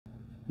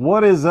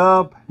What is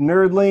up,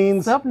 nerdlings?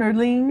 What's up,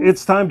 nerdlings?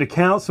 It's time to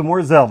count some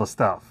more Zelda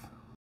stuff.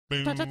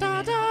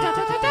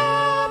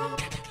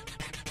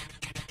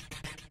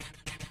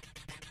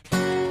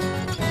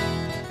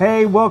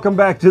 Hey, welcome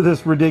back to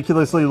this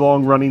ridiculously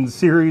long-running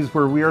series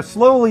where we are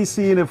slowly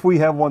seeing if we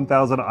have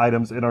 1,000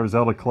 items in our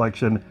Zelda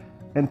collection.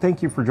 And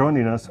thank you for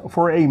joining us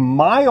for a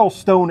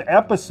milestone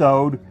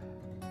episode.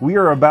 We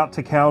are about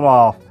to count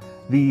off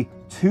the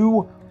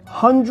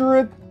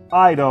 200th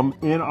item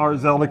in our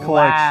Zelda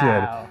collection.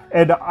 Wow.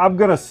 And I'm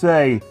gonna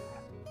say,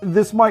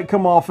 this might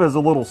come off as a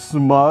little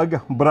smug,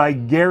 but I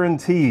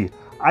guarantee,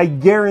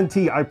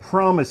 I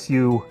promise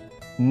you,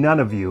 none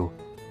of you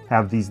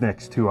have these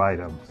next two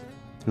items.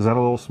 Is that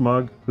a little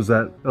smug? Was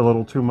that a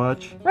little too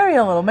much? Maybe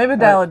a little. Maybe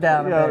dial it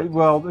down a bit.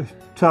 Well,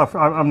 tough.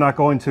 I'm not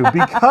going to,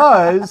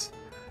 because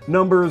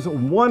numbers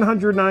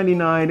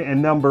 199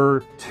 and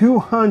number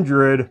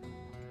 200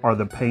 are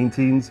the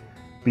paintings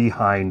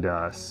behind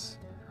us.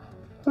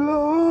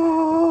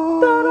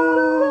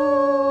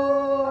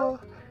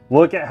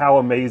 Look at how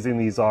amazing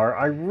these are.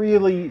 I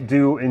really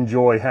do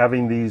enjoy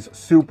having these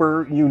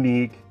super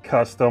unique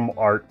custom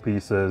art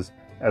pieces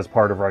as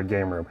part of our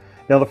game room.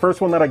 Now, the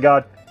first one that I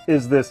got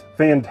is this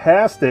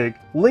fantastic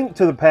Link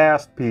to the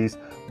Past piece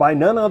by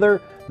none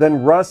other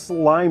than Russ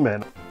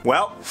Lyman.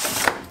 Well,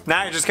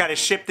 now I just gotta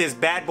ship this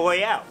bad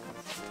boy out.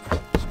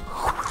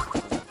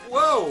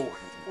 Whoa!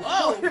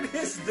 Whoa! What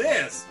is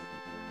this?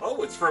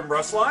 Oh, it's from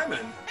Russ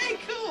Lyman. Hey,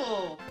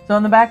 cool! So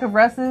on the back of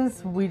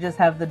Russ's, we just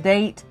have the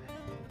date.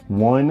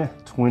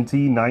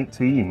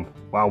 1/2019.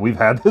 Wow, we've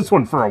had this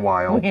one for a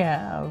while. We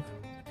have.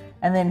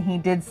 And then he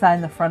did sign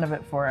the front of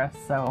it for us,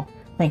 so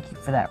thank you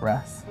for that,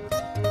 Russ.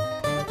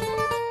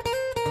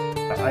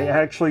 I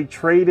actually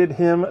traded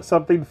him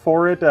something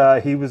for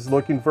it. He was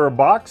looking for a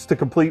box to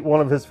complete one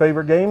of his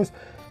favorite games,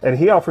 and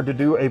he offered to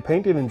do a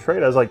painting and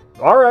trade. I was like,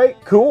 all right,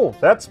 cool.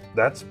 That's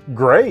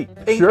great.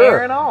 Pink sure.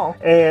 hair and all.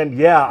 And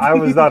yeah, I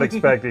was not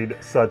expecting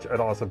such an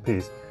awesome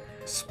piece.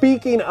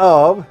 Speaking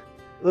of,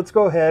 let's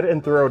go ahead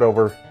and throw it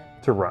over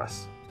to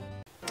Russ.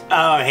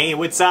 Oh, hey,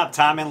 what's up,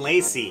 Tom and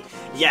Lacey?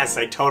 Yes,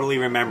 I totally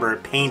remember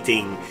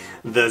painting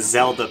the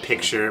Zelda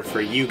picture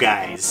for you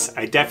guys.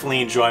 I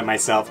definitely enjoy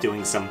myself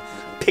doing some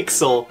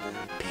pixel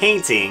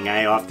painting.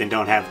 I often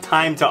don't have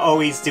time to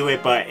always do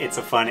it, but it's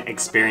a fun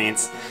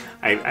experience.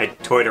 I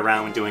toyed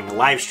around with doing a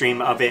live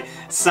stream of it.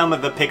 Some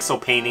of the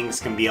pixel paintings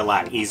can be a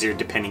lot easier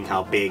depending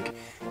how big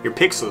your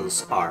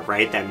pixels are,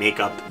 right? That make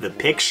up the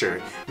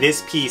picture.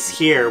 This piece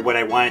here, what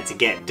I wanted to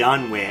get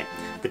done with,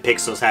 the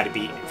pixels had to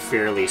be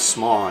fairly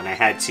small, and I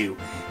had to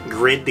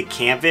grid the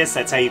canvas.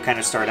 That's how you kind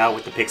of start out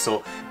with the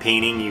pixel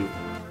painting. You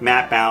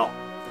map out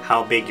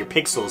how big your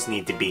pixels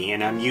need to be,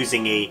 and I'm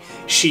using a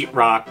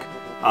sheetrock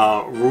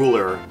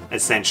ruler,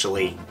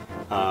 essentially,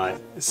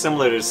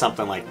 similar to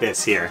something like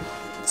this here.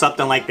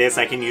 Something like this,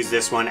 I can use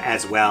this one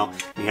as well.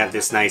 You have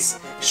this nice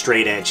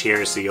straight edge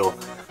here, so you'll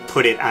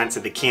put it onto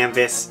the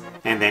canvas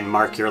and then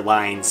mark your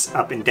lines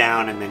up and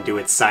down and then do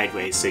it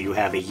sideways, so you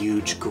have a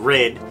huge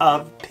grid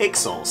of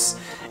pixels.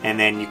 And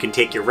then you can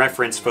take your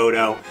reference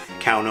photo,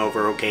 count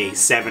over, okay,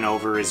 7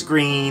 over is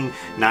green,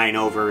 9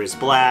 over is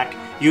black.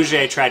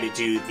 Usually I try to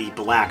do the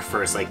black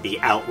first, like the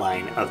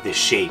outline of the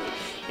shape.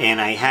 And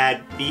I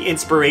had the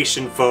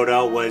inspiration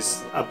photo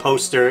was a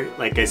poster,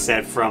 like I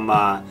said, from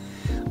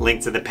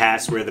Link to the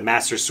Past, where the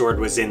Master Sword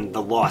was in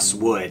the Lost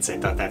Woods. I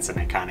thought that's an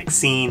iconic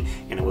scene,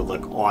 and it would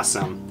look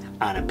awesome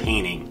on a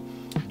painting.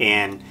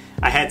 And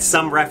I had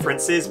some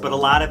references, but a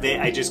lot of it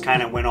I just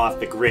kind of went off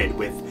the grid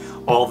with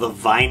all the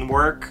vine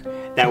work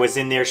that was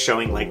in there,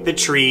 showing like the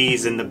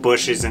trees and the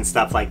bushes and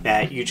stuff like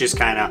that. You just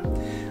kind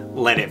of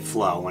let it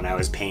flow when I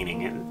was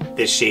painting. And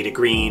this shade of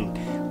green,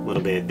 a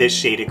little bit of this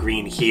shade of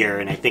green here,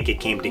 and I think it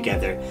came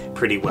together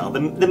pretty well.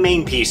 The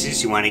main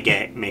pieces you want to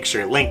get, make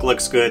sure Link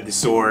looks good, the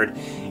sword,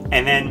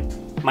 and then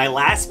my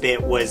last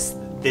bit was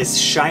this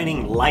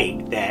shining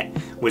light that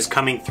was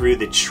coming through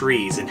the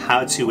trees and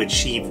how to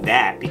achieve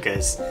that,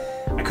 because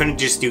I couldn't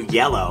just do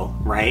yellow,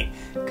 right?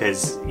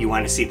 Because you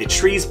want to see the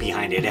trees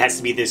behind it. It has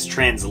to be this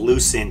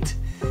translucent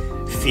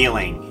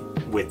feeling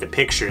with the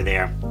picture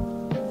there.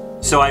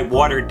 So I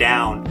watered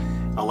down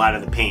a lot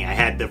of the paint. I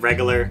had the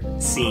regular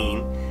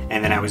scene,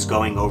 and then I was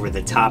going over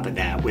the top of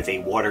that with a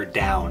watered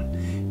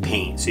down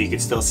paint, so you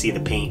could still see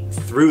the paint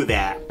through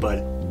that.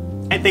 But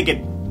I think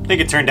it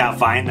turned out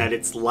fine, that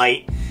it's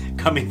light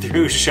coming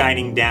through,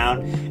 shining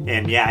down.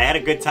 And yeah, I had a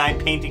good time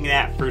painting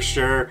that for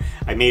sure.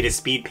 I made a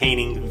speed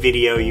painting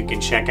video you can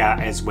check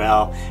out as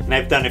well, and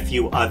I've done a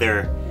few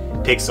other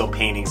pixel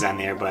paintings on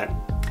there, but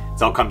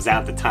it all comes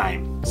down to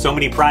time. So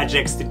many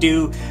projects to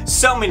do,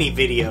 so many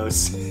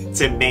videos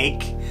to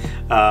make.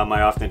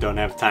 I often don't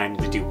have time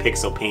to do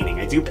pixel painting.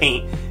 I do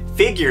paint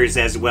figures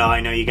as well.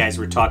 I know you guys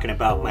were talking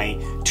about my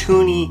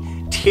Toony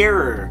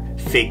Terror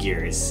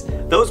figures.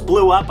 Those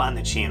blew up on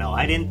the channel.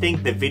 I didn't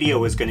think the video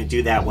was going to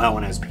do that well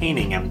when I was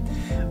painting them,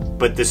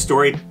 but the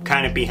story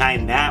kind of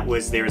behind that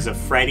was there's a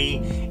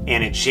Freddy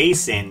and a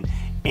Jason,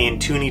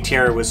 and Toony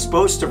Terror was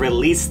supposed to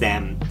release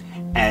them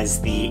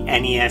as the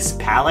NES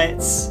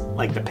palettes,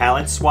 like the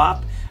palette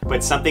swap,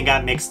 but something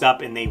got mixed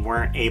up and they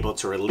weren't able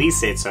to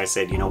release it. So I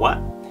said, you know what?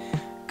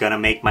 Gonna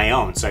make my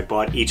own. So I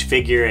bought each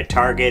figure at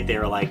Target. They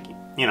were like,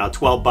 you know,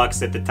 12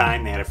 bucks at the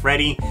time. They had a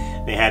Freddy,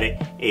 they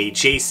had a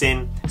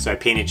Jason. So I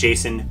painted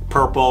Jason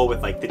purple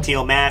with like the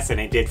teal mask, and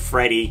I did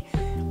Freddy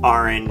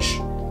orange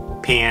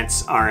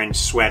pants, orange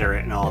sweater,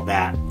 and all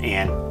that,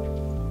 and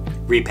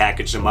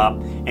repackaged them up,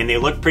 and they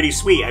look pretty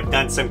sweet. I've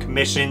done some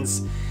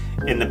commissions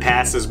in the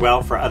past as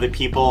well for other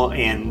people,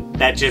 and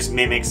that just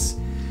mimics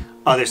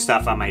other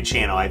stuff on my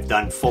channel. I've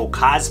done full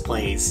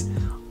cosplays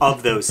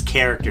of those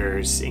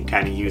characters and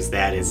kind of use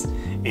that as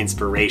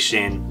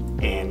inspiration,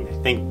 and I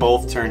think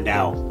both turned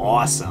out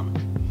awesome.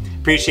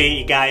 Appreciate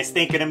you guys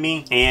thinking of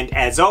me, and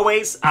as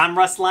always, I'm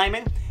Russ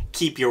Lyman.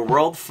 Keep your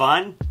world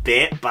fun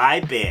bit by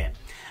bit.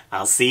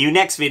 I'll see you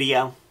next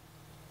video.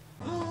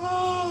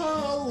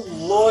 Oh,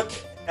 look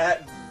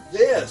at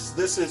this.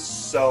 This is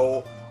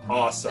so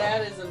awesome.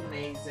 That is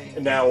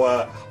amazing.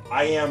 Now,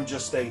 I am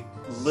just a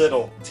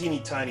little teeny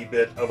tiny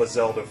bit of a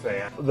Zelda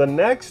fan. The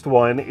next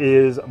one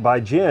is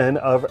by Jen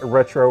of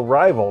Retro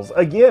Rivals.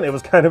 Again, it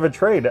was kind of a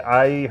trade.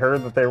 I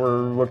heard that they were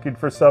looking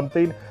for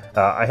something.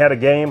 I had a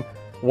game,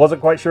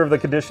 wasn't quite sure of the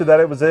condition that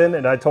it was in,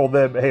 and I told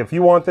them, hey, if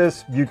you want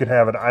this, you can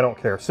have it. I don't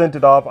care. Sent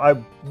it off. I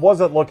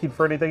wasn't looking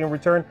for anything in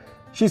return.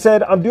 She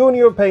said, I'm doing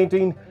you a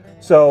painting.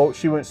 So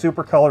she went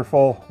super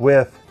colorful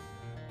with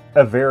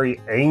a very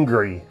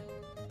angry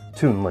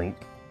Toon Link.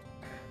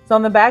 So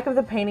on the back of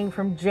the painting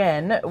from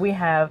Jen, we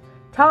have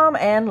Tom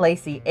and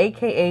Lacey,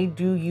 aka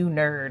Do You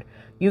Nerd.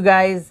 You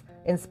guys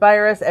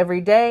inspire us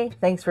every day.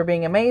 Thanks for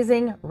being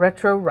amazing.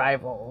 Retro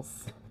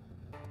Rivals.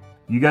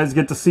 You guys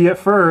get to see it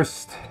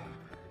first.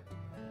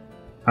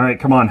 All right,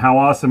 come on. How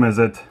awesome is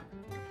it?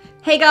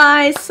 Hey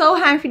guys, so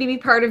happy to be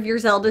part of your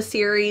Zelda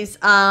series.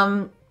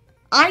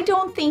 I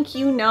don't think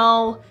you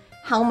know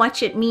how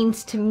much it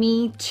means to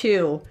me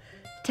too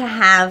to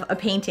have a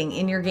painting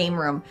in your game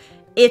room.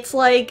 It's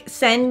like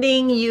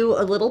sending you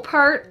a little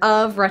part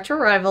of Retro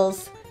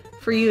Rivals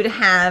for you to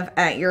have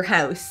at your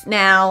house.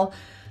 Now,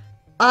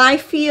 I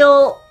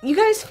feel, you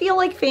guys feel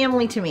like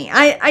family to me.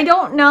 I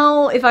don't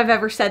know if I've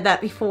ever said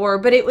that before,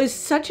 but it was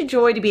such a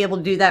joy to be able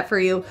to do that for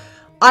you.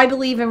 I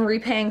believe in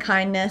repaying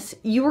kindness.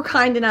 You were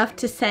kind enough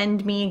to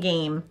send me a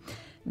game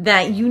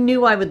that you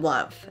knew I would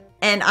love,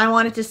 and I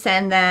wanted to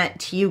send that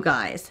to you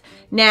guys.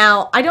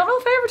 Now, I don't know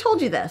if I ever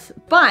told you this,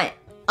 but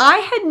I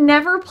had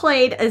never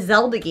played a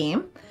Zelda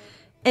game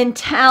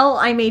until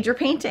I made your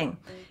painting.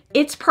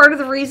 It's part of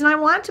the reason I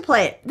wanted to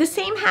play it. The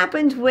same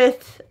happened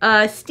with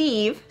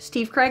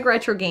Steve Craig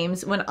Retro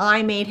Games, when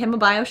I made him a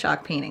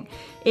BioShock painting.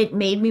 It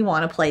made me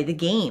want to play the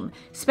game.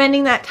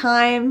 Spending that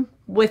time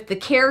with the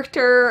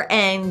character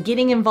and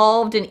getting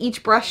involved in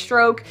each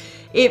brushstroke,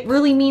 it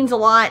really means a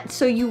lot,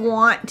 so you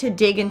want to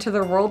dig into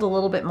the world a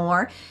little bit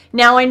more.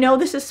 Now, I know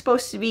this is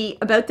supposed to be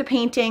about the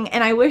painting,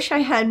 and I wish I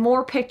had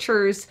more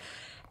pictures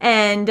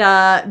and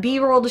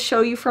B-roll to show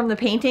you from the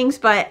paintings,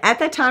 but at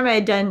that time I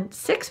had done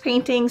 6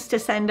 paintings to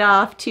send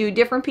off to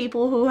different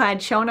people who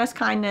had shown us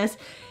kindness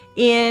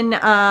in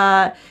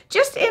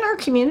just in our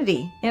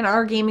community, in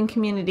our gaming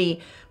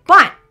community.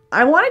 But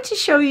I wanted to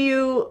show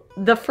you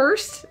the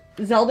first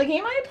Zelda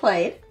game I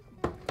played.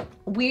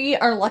 We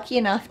are lucky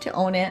enough to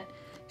own it,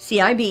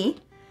 CIB,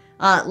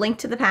 Link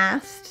to the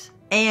Past,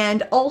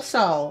 and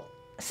also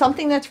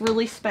something that's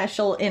really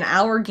special in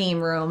our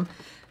game room.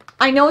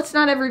 I know it's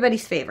not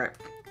everybody's favorite.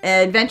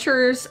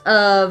 Adventures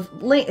of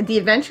Link, The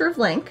Adventure of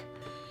Link,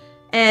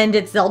 and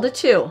it's Zelda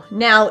 2.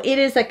 Now, it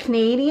is a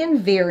Canadian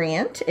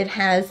variant. It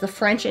has the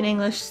French and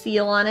English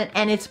seal on it,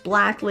 and it's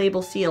black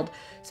label sealed.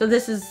 So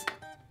this is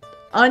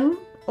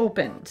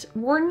unopened.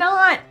 We're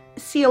not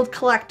sealed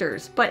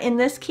collectors, but in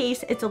this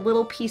case, it's a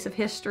little piece of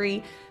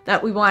history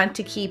that we want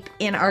to keep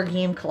in our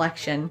game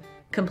collection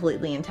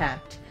completely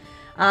intact.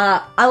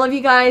 I love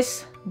you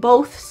guys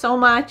both so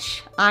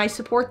much. I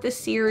support this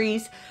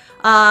series.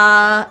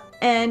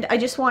 And I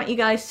just want you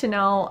guys to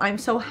know I'm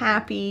so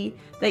happy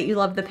that you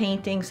love the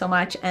painting so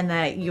much and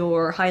that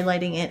you're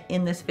highlighting it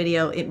in this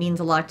video. It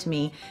means a lot to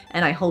me,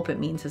 and I hope it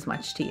means as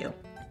much to you.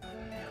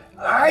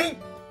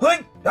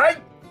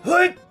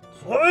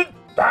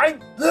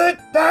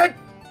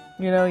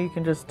 You know, you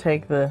can just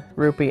take the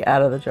rupee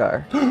out of the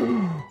jar.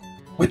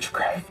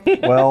 Witchcraft.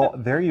 Well,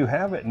 there you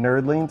have it,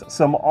 nerdlings.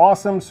 Some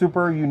awesome,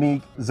 super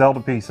unique Zelda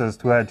pieces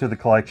to add to the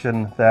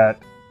collection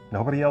that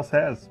nobody else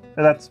has.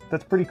 And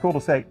that's pretty cool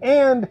to say.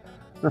 And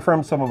they're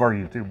from some of our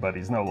YouTube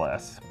buddies, no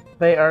less.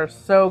 They are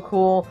so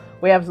cool.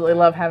 We absolutely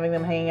love having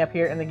them hanging up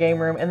here in the game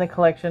room, in the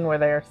collection where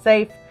they are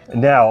safe.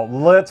 Now,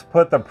 let's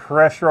put the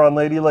pressure on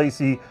Lady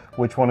Lacey.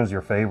 Which one is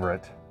your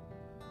favorite?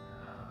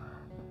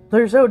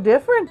 They're so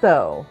different,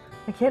 though.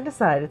 I can't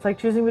decide. It's like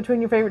choosing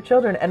between your favorite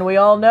children, and we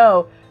all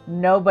know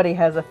nobody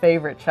has a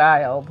favorite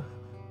child.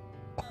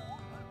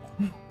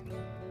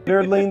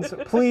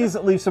 Nerdlings, please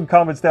leave some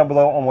comments down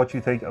below on what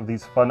you think of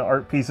these fun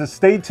art pieces.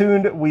 Stay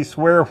tuned. We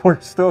swear we're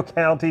still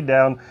counting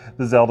down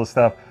the Zelda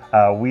stuff.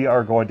 We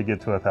are going to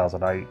get to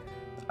 1,000.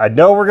 I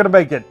know we're going to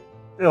make it.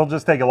 it'll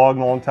just take a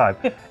long time.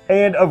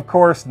 And of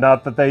course,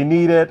 not that they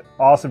need it,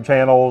 awesome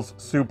channels,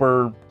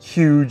 super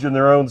huge in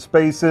their own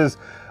spaces,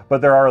 but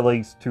there are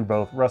links to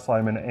both Russ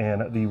Lyman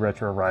and the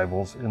Retro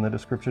Rivals in the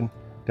description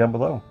down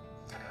below.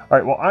 All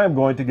right, well, I'm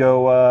going to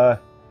go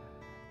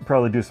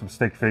probably do some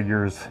stick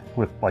figures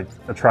with like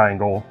a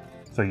triangle,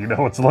 so you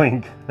know it's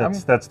Link.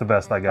 That's the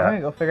best I got. I'm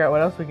gonna go figure out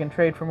what else we can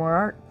trade for more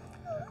art.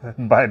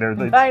 Bye,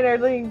 Nerdlings. Bye,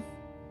 Nerdlings.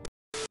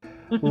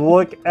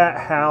 Look at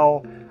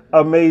how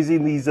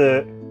amazing these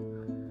is.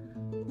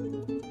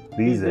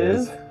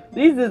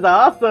 These is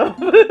awesome.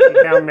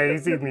 How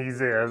amazing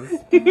these is.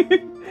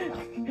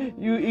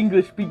 You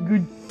English speak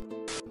good.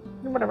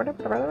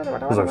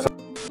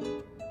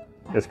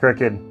 It's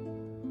crooked.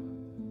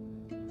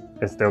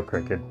 It's still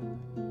crooked.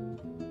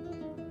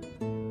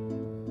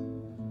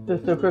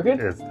 It's still crooked?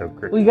 It's still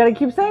crooked. We gotta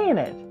keep saying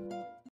it.